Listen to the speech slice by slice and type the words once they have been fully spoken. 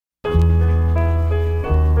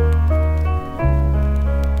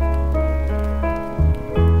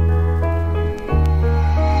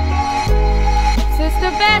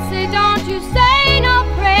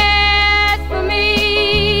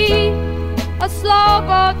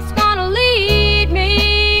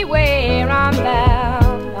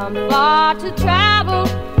far to travel,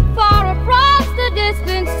 far across the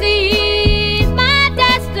distant seas. My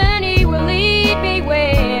destiny will lead me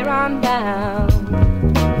where I'm bound.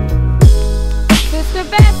 Sister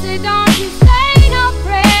Bessie, don't you say no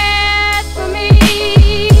prayers for me.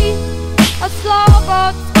 A slow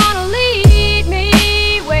boat's gonna lead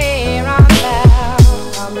me where I'm bound.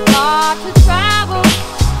 I'm far to travel,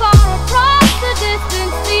 far across the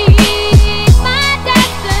distant seas. My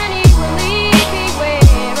destiny will lead me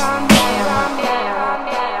where I'm bound.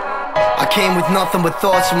 I came with nothing but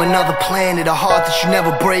thoughts from another planet, a heart that you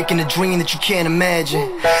never break and a dream that you can't imagine.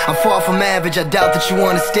 I'm far from average, I doubt that you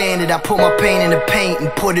understand it. I put my pain in the paint and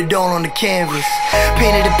put it all on the canvas.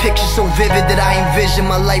 Painted a picture so vivid that I envision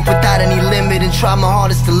my life without any limit and try my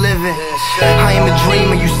hardest to live it. I am a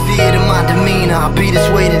dreamer, you see it in my demeanor. I'll be this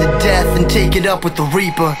way to the death and take it up with the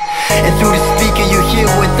reaper. And through the speaker you hear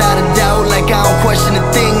without a doubt, like I don't question a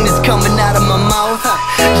thing that's coming out of my mouth.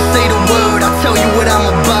 Just say the word, I'll tell you what I'm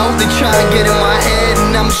about. They try to get in my head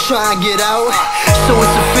and I'm just trying to get out. So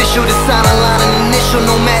it's official, the silent line and initial.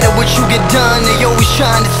 No matter what you get done, they always try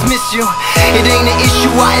and dismiss you. It ain't an issue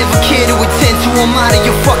I ever care to attend to. I'm out of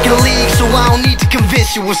your fucking league, so I don't need to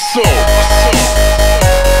convince you. What's up?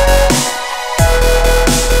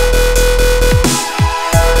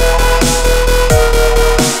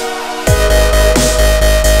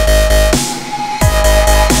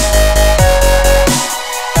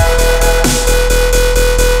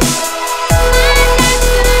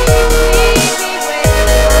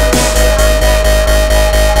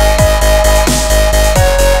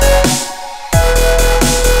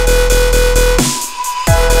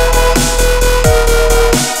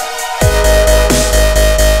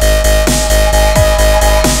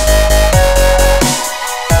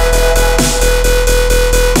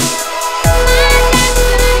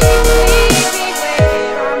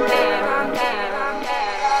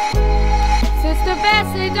 Sister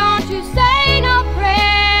Bessie, don't you say no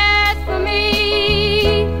prayers for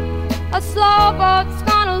me. A slow boat's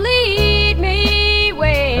gonna lead me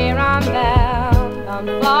where I'm bound.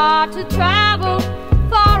 I'm far to travel,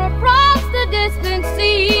 far across the distant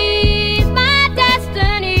seas. My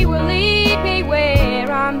destiny will lead me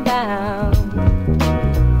where I'm bound.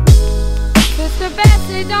 Sister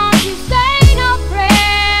Bessie, don't you say no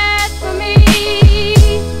prayers for me.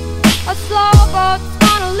 A slow boat's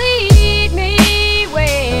gonna lead me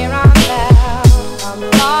where I'm bound. I'm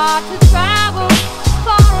far to travel,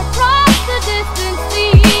 far across the distant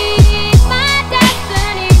seas. My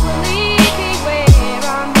destiny will lead me where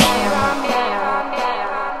I'm bound.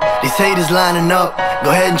 These haters lining up, go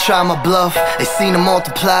ahead and try my bluff. They seen them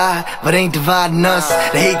multiply, but ain't dividing us.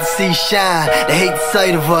 They hate to see shine, they hate the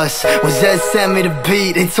sight of us. When Zeds sent me the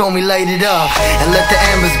beat, they told me light it up and let the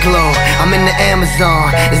embers glow. I'm in the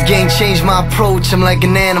Amazon, this game changed my approach, I'm like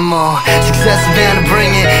an animal. Success is bound to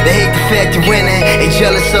bring it, they hate the fact you're winning. They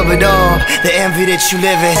jealous of it all, the envy that you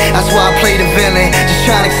live in. That's why I play the villain, just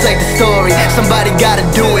trying to excite the story. Somebody gotta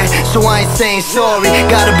do it, so I ain't saying sorry.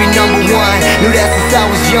 Gotta be number one, knew that since I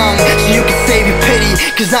was young. So you can save your pity,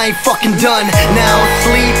 cause I ain't fucking done. Now I'm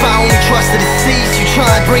asleep, I only trust the deceased. You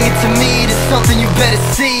try and bring it to me, there's something you better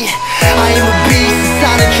see. I am a beast, it's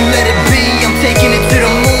time that you let it be.